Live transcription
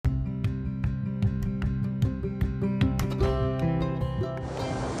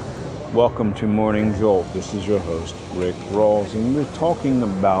Welcome to Morning Jolt. This is your host, Rick Rawls, and we're talking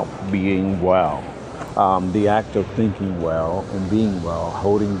about being well. The act of thinking well and being well,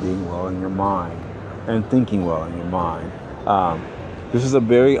 holding being well in your mind, and thinking well in your mind. This is a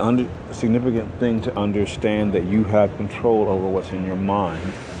very significant thing to understand that you have control over what's in your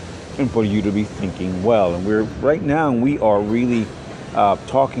mind and for you to be thinking well. And we are really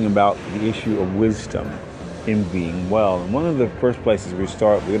talking about the issue of wisdom in being well. And one of the first places we're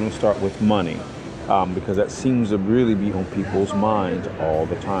going to start with money, because that seems to really be on people's minds all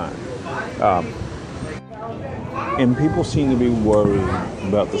the time. And people seem to be worried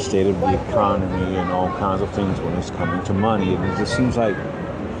about the state of the economy and all kinds of things when it's coming to money. And it just seems like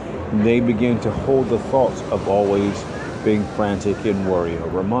they begin to hold the thoughts of always being frantic and worried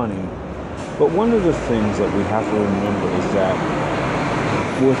over money. But one of the things that we have to remember is that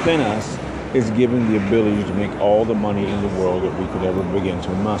within us is given the ability to make all the money in the world that we could ever begin to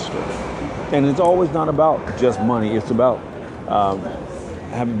muster. And it's always not about just money. It's about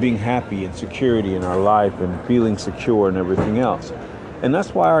being happy and security in our life and feeling secure and everything else. And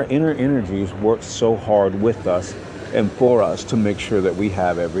that's why our inner energies work so hard with us and for us to make sure that we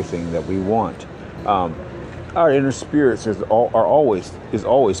have everything that we want. Our inner spirits is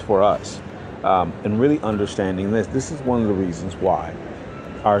always for us. And really understanding this is one of the reasons why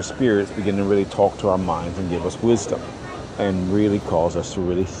our spirits begin to really talk to our minds and give us wisdom and really cause us to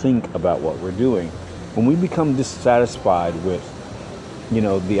really think about what we're doing. When we become dissatisfied with, the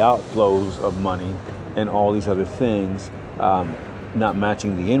outflows of money and all these other things not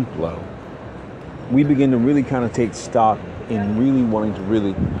matching the inflow, we begin to really kind of take stock in really wanting to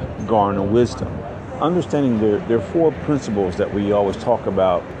really garner wisdom. Understanding there are four principles that we always talk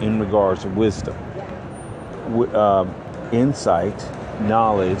about in regards to wisdom. Insight,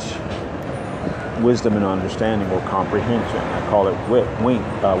 knowledge, wisdom, and understanding, or comprehension. I call it WIC.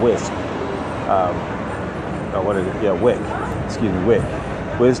 WIC.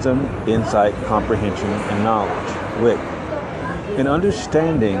 Wisdom, insight, comprehension, and knowledge. WIC. And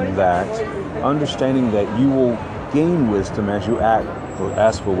understanding that you will gain wisdom as you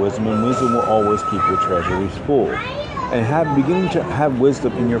ask for wisdom, and wisdom will always keep your treasuries full. And beginning to have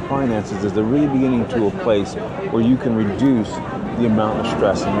wisdom in your finances is really beginning to a place where you can reduce the amount of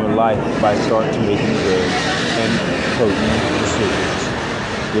stress in your life by starting to making good and potent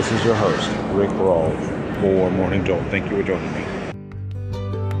decisions. This is your host, Rick Rawls, for Morning Jolt. Thank you for joining me.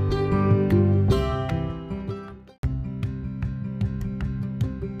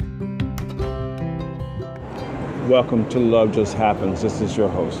 Welcome to Love Just Happens. This is your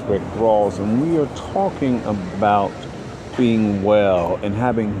host, Rick Rawls, and we are talking about being well and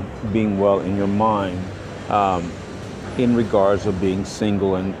being well in your mind in regards of being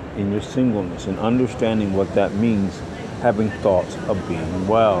single and in your singleness and understanding what that means, having thoughts of being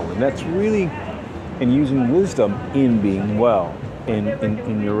well. And that's really in using wisdom in being well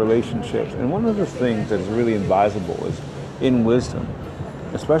in your relationships. And one of the things that is really advisable is in wisdom,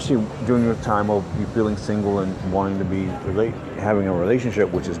 especially during the time of you feeling single and wanting to be having a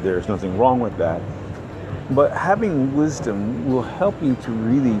relationship, there's nothing wrong with that. But having wisdom will help you to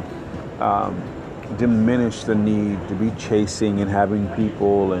really diminish the need to be chasing and having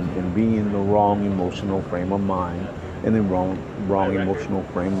people and being in the wrong emotional frame of mind and the wrong emotional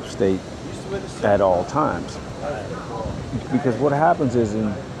frame of state at all times. Because what happens is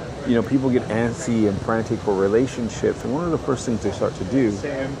people get antsy and frantic for relationships, and one of the first things they start to do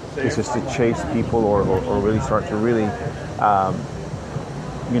is just to chase people or really start to really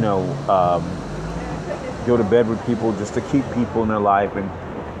go to bed with people just to keep people in their life and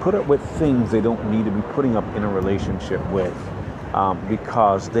put up with things they don't need to be putting up in a relationship with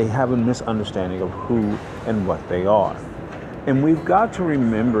because they have a misunderstanding of who and what they are. And we've got to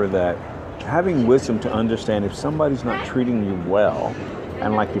remember that having wisdom to understand if somebody's not treating you well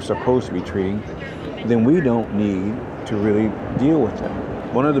and like you're supposed to be treating, then we don't need to really deal with them.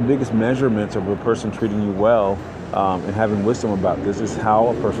 One of the biggest measurements of a person treating you well and having wisdom about this is how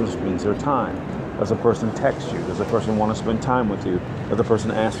a person spends their time. Does a person text you? Does a person want to spend time with you? Does a person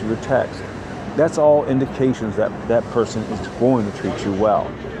answer your text? That's all indications that that person is going to treat you well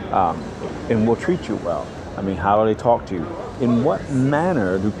and will treat you well. I mean, how do they talk to you? In what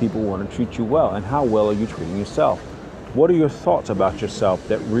manner do people want to treat you well? And how well are you treating yourself? What are your thoughts about yourself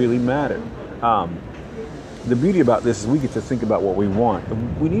that really matter? The beauty about this is we get to think about what we want.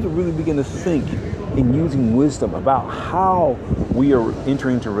 We need to really begin to think in using wisdom about how we are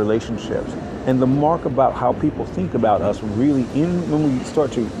entering into relationships. And the mark about how people think about us really when we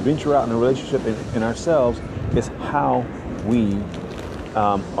start to venture out in a relationship in ourselves is how we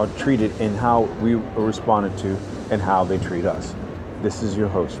are treated and how we are responded to and how they treat us. This is your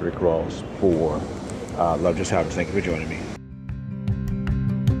host, Rick Rawls, for Love Just Happens. Thank you for joining me.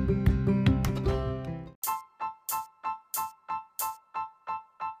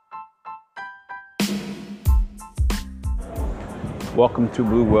 Welcome to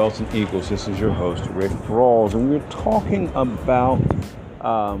Blue Whales and Eagles. This is your host, Rick Rawls, and we're talking about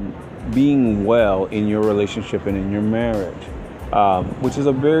being well in your relationship and in your marriage, which is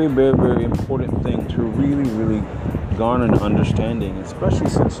a very, very, very important thing to really garner an understanding, especially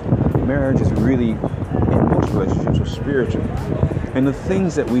since marriage is really, in most relationships, are spiritual. And the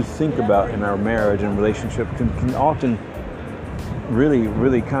things that we think about in our marriage and relationship can often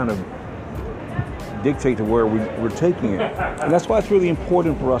really kind of dictate to where we're taking it. And that's why it's really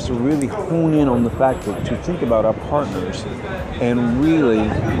important for us to really hone in on the fact to think about our partners and really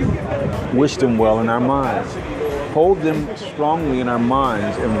wish them well in our minds. Hold them strongly in our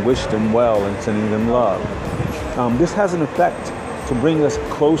minds and wish them well and sending them love. This has an effect to bring us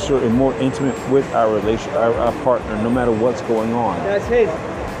closer and more intimate with our partner, no matter what's going on. That's his.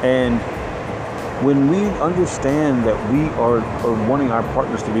 And when we understand that we are wanting our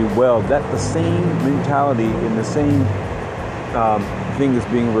partners to be well, that the same mentality and the same thing is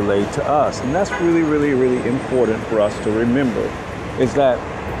being relayed to us. And that's really important for us to remember, is that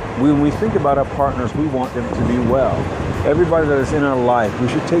when we think about our partners, we want them to be well. Everybody that is in our life, we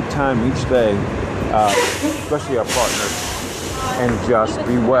should take time each day, especially our partners, and just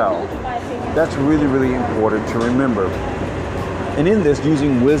be well. That's really important to remember. And in this,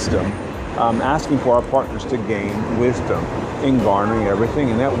 using wisdom, asking for our partners to gain wisdom in garnering everything.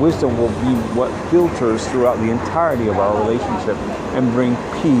 And that wisdom will be what filters throughout the entirety of our relationship and bring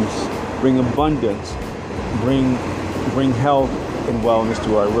peace, bring abundance, bring health and wellness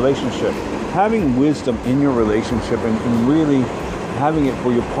to our relationship. Having wisdom in your relationship and really having it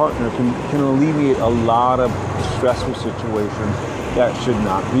for your partner can alleviate a lot of stressful situations that should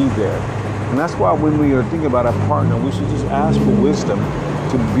not be there. And that's why when we are thinking about our partner, we should just ask for wisdom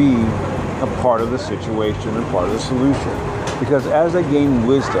to be a part of the situation and part of the solution. Because as they gain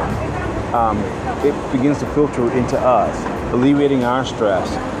wisdom, it begins to filter into us, alleviating our stress,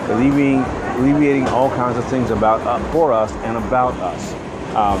 alleviating all kinds of things for us and about us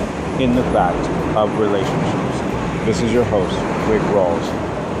in the fact of relationships. This is your host, Rick Rawls,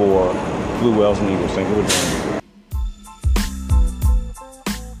 for Blue Whales and Eagles. Thank you for joining me.